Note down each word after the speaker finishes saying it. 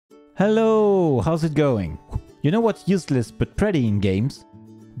Hello, how's it going? You know what's useless but pretty in games?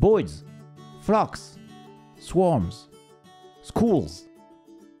 Boids, flocks, swarms, schools.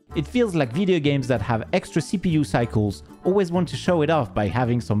 It feels like video games that have extra CPU cycles always want to show it off by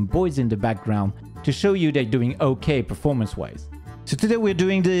having some boids in the background to show you they're doing okay performance-wise. So today we're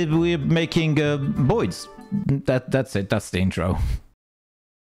making boids. That's it, that's the intro.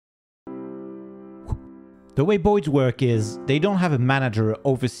 The way boids work is, they don't have a manager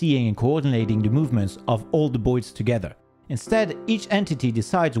overseeing and coordinating the movements of all the boids together. Instead, each entity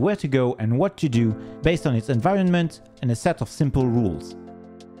decides where to go and what to do based on its environment and a set of simple rules.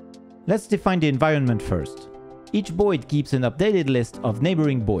 Let's define the environment first. Each boid keeps an updated list of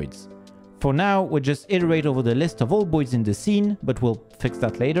neighboring boids. For now, we'll just iterate over the list of all boids in the scene, but we'll fix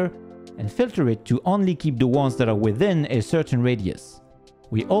that later, and filter it to only keep the ones that are within a certain radius.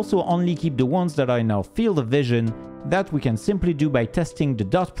 We also only keep the ones that are in our field of vision. That we can simply do by testing the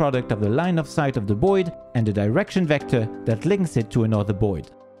dot product of the line of sight of the boid and the direction vector that links it to another boid.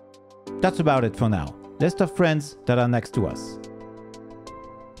 That's about it for now. List of friends that are next to us.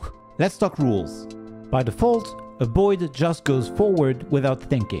 Let's talk rules. By default, a boid just goes forward without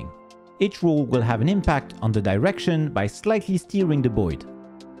thinking. Each rule will have an impact on the direction by slightly steering the boid.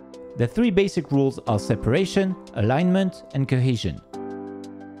 The three basic rules are separation, alignment, and cohesion.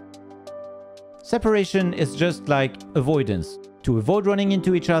 Separation is just like avoidance. To avoid running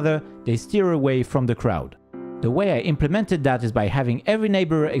into each other, they steer away from the crowd. The way I implemented that is by having every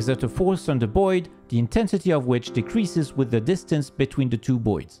neighbor exert a force on the boid, the intensity of which decreases with the distance between the two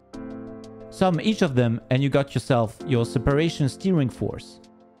boids. Sum each of them and you got yourself your separation steering force.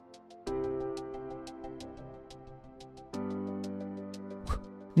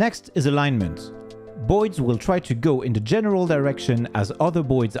 Next is alignment. Boids will try to go in the general direction as other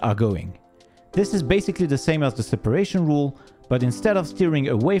boids are going. This is basically the same as the separation rule, but instead of steering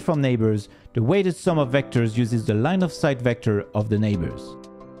away from neighbors, the weighted sum of vectors uses the line of sight vector of the neighbors.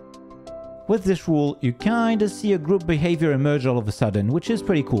 With this rule, you kinda see a group behavior emerge all of a sudden, which is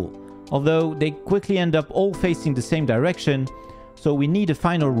pretty cool. Although they quickly end up all facing the same direction, so we need a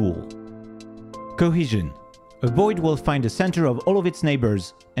final rule. Cohesion. A boid will find the center of all of its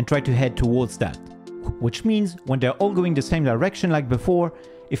neighbors and try to head towards that. Which means when they're all going the same direction like before,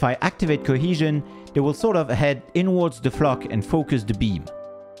 if I activate cohesion, they will sort of head inwards the flock and focus the beam.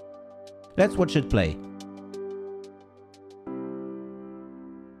 Let's watch it play.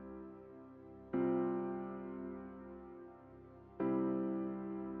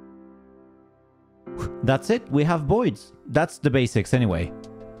 That's it, we have boids. That's the basics anyway.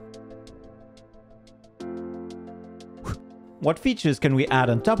 What features can we add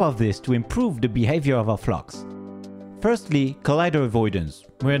on top of this to improve the behavior of our flocks? Firstly, collider avoidance.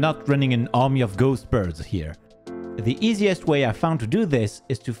 We're not running an army of ghost birds here. The easiest way I found to do this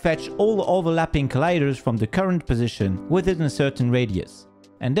is to fetch all overlapping colliders from the current position within a certain radius.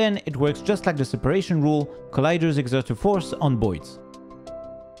 And then it works just like the separation rule, colliders exert a force on boids.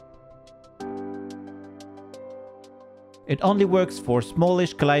 It only works for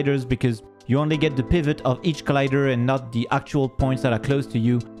smallish colliders because you only get the pivot of each collider and not the actual points that are close to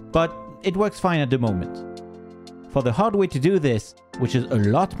you, but it works fine at the moment. For the hard way to do this, which is a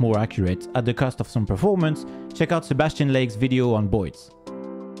lot more accurate at the cost of some performance, check out Sebastian Lake's video on boids.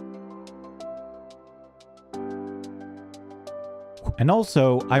 And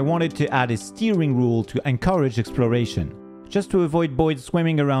also, I wanted to add a steering rule to encourage exploration, just to avoid boids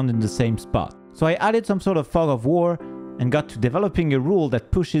swimming around in the same spot. So I added some sort of fog of war and got to developing a rule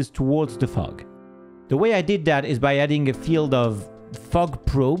that pushes towards the fog. The way I did that is by adding a field of fog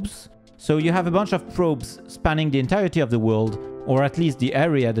probes. So you have a bunch of probes spanning the entirety of the world, or at least the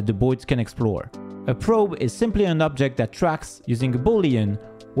area that the boids can explore. A probe is simply an object that tracks, using a boolean,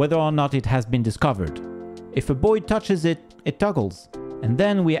 whether or not it has been discovered. If a boid touches it, it toggles. And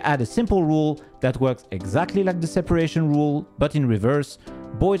then we add a simple rule that works exactly like the separation rule, but in reverse.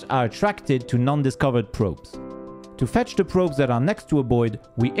 Boids are attracted to non-discovered probes. To fetch the probes that are next to a boid,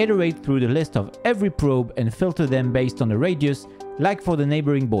 we iterate through the list of every probe and filter them based on the radius, like for the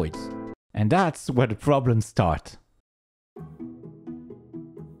neighboring boids. And that's where the problems start.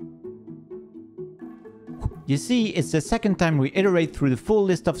 You see, it's the second time we iterate through the full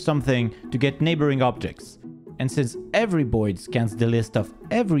list of something to get neighboring objects. And since every boid scans the list of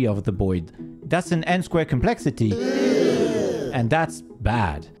every other boid, that's an n-square complexity. And that's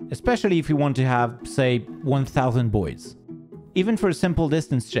bad. Especially if you want to have, say, 1000 boids. Even for a simple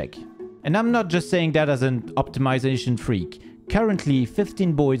distance check. And I'm not just saying that as an optimization freak. Currently,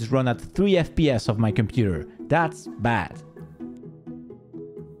 15 boids run at 3 FPS of my computer. That's bad.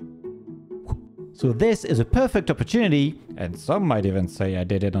 So this is a perfect opportunity, and some might even say I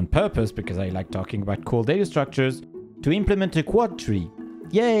did it on purpose because I like talking about cool data structures, to implement a quad tree.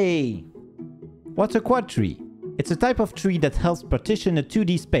 Yay! What's a quad tree? It's a type of tree that helps partition a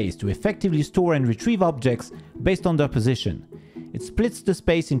 2D space to effectively store and retrieve objects based on their position. It splits the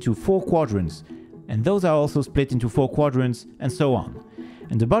space into 4 quadrants, and those are also split into 4 quadrants, and so on.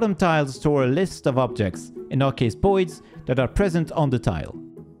 And the bottom tiles store a list of objects, in our case boids, that are present on the tile.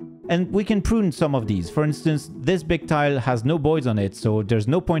 And we can prune some of these. For instance, this big tile has no boids on it, so there's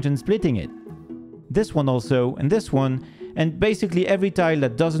no point in splitting it. This one also, and this one, and basically every tile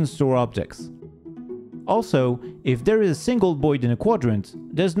that doesn't store objects. Also, if there is a single boid in a quadrant,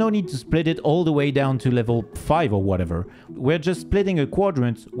 there's no need to split it all the way down to level 5 or whatever. We're just splitting a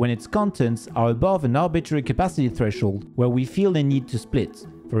quadrant when its contents are above an arbitrary capacity threshold where we feel the need to split,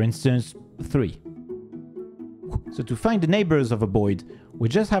 for instance 3. So to find the neighbors of a boid, we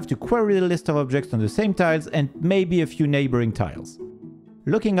just have to query the list of objects on the same tiles and maybe a few neighboring tiles.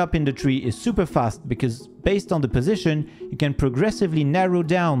 Looking up in the tree is super fast because based on the position, you can progressively narrow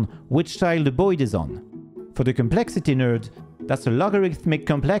down which tile the boid is on. For the complexity nerd, that's a logarithmic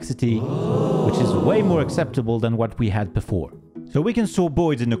complexity, which is way more acceptable than what we had before. So we can store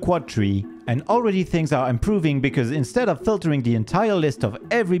boids in a quad tree, and already things are improving because instead of filtering the entire list of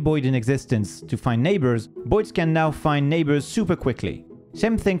every boid in existence to find neighbors, boids can now find neighbors super quickly.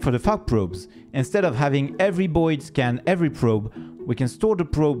 Same thing for the fog probes. Instead of having every boid scan every probe, we can store the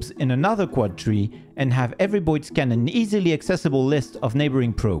probes in another quad tree and have every boid scan an easily accessible list of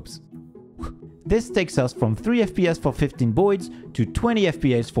neighboring probes. This takes us from 3 FPS for 15 boids to 20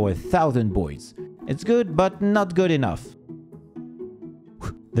 FPS for 1000 boids. It's good, but not good enough.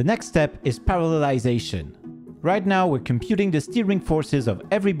 The next step is parallelization. Right now we're computing the steering forces of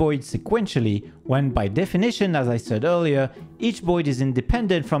every boid sequentially, when by definition, as I said earlier, each boid is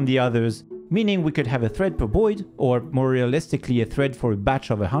independent from the others, meaning we could have a thread per boid, or more realistically a thread for a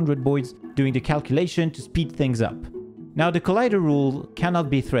batch of 100 boids, doing the calculation to speed things up. Now the collider rule cannot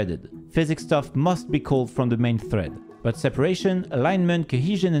be threaded. Physics stuff must be called from the main thread, but separation, alignment,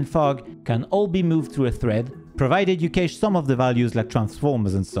 cohesion and fog can all be moved through a thread, provided you cache some of the values like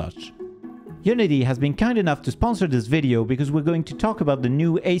transformers and such. Unity has been kind enough to sponsor this video because we're going to talk about the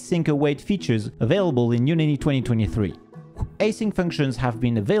new async await features available in Unity 2023. Async functions have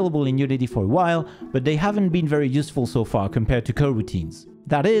been available in Unity for a while, but they haven't been very useful so far compared to coroutines.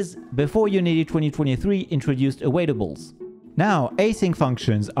 That is, before Unity 2023 introduced awaitables. Now, async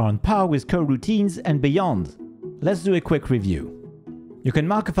functions are on par with coroutines and beyond. Let's do a quick review. You can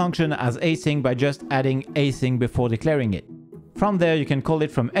mark a function as async by just adding async before declaring it. From there, you can call it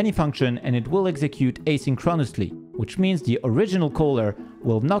from any function and it will execute asynchronously, which means the original caller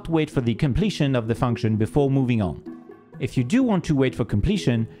will not wait for the completion of the function before moving on. If you do want to wait for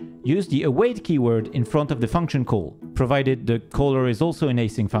completion, use the await keyword in front of the function call, provided the caller is also an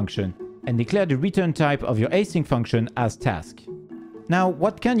async function, and declare the return type of your async function as task. Now,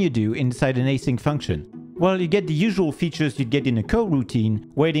 what can you do inside an async function? Well, you get the usual features you'd get in a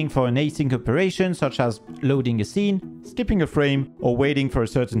coroutine, waiting for an async operation such as loading a scene, skipping a frame, or waiting for a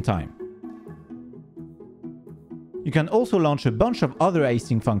certain time. You can also launch a bunch of other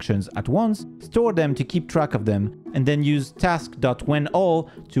async functions at once, store them to keep track of them, and then use task.whenAll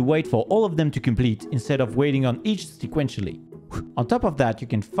to wait for all of them to complete instead of waiting on each sequentially. On top of that, you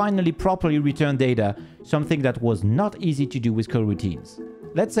can finally properly return data, something that was not easy to do with coroutines.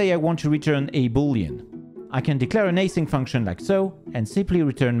 Let's say I want to return a boolean. I can declare an async function like so, and simply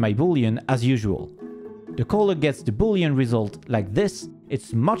return my boolean as usual. The caller gets the boolean result like this.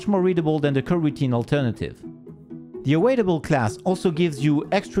 It's much more readable than the coroutine alternative. The awaitable class also gives you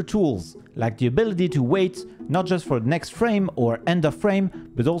extra tools, like the ability to wait not just for the next frame or end of frame,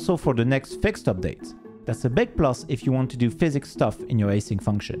 but also for the next fixed update. That's a big plus if you want to do physics stuff in your async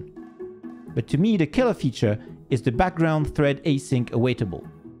function. But to me, the killer feature is the background thread async awaitable.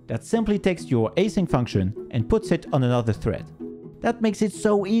 That simply takes your async function and puts it on another thread. That makes it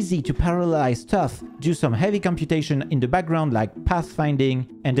so easy to parallelize stuff, do some heavy computation in the background like pathfinding,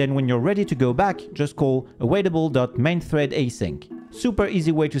 and then when you're ready to go back, just call awaitable.mainThreadAsync. Super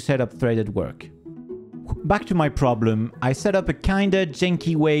easy way to set up threaded work. Back to my problem, I set up a kinda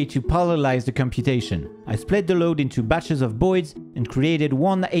janky way to parallelize the computation. I split the load into batches of boids and created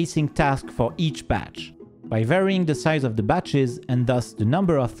one async task for each batch. By varying the size of the batches and thus the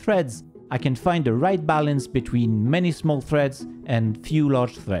number of threads, I can find the right balance between many small threads and few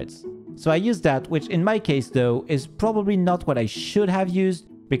large threads. So I used that, which in my case though is probably not what I should have used,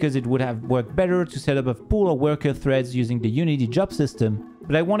 because it would have worked better to set up a pool of worker threads using the Unity job system,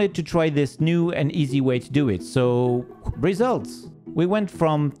 but I wanted to try this new and easy way to do it, so results! We went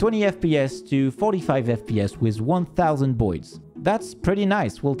from 20 FPS to 45 FPS with 1000 Boids. That's pretty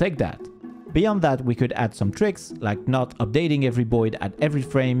nice, we'll take that. Beyond that, we could add some tricks, like not updating every Boid at every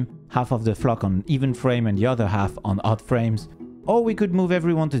frame, half of the flock on even frame and the other half on odd frames. Or we could move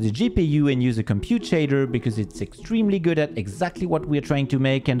everyone to the GPU and use a compute shader because it's extremely good at exactly what we're trying to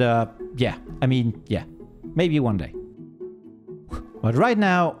make and yeah, maybe one day. But right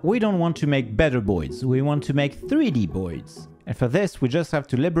now, we don't want to make better Boids, we want to make 3D Boids. And for this, we just have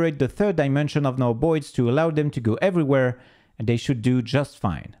to liberate the third dimension of our Boids to allow them to go everywhere, and they should do just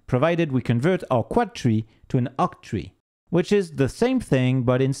fine, provided we convert our quad tree to an octree, which is the same thing,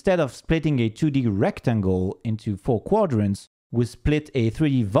 but instead of splitting a 2D rectangle into 4 quadrants, we split a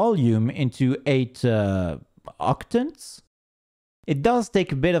 3D volume into 8 octants. It does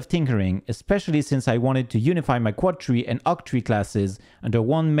take a bit of tinkering, especially since I wanted to unify my quad tree and octree classes under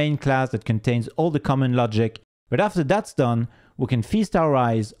one main class that contains all the common logic, but after that's done, we can feast our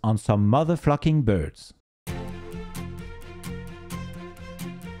eyes on some mother-flocking birds.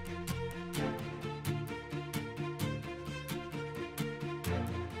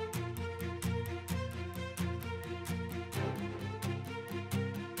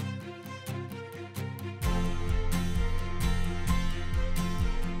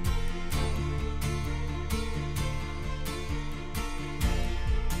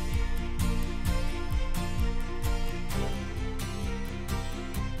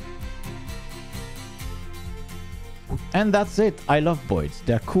 And that's it, I love Boids.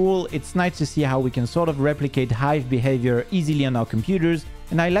 They're cool, it's nice to see how we can sort of replicate hive behavior easily on our computers,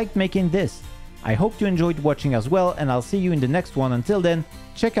 and I liked making this. I hope you enjoyed watching as well, and I'll see you in the next one. Until then,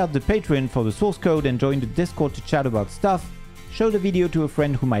 check out the Patreon for the source code and join the Discord to chat about stuff, show the video to a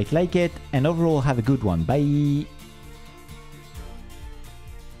friend who might like it, and overall have a good one, bye!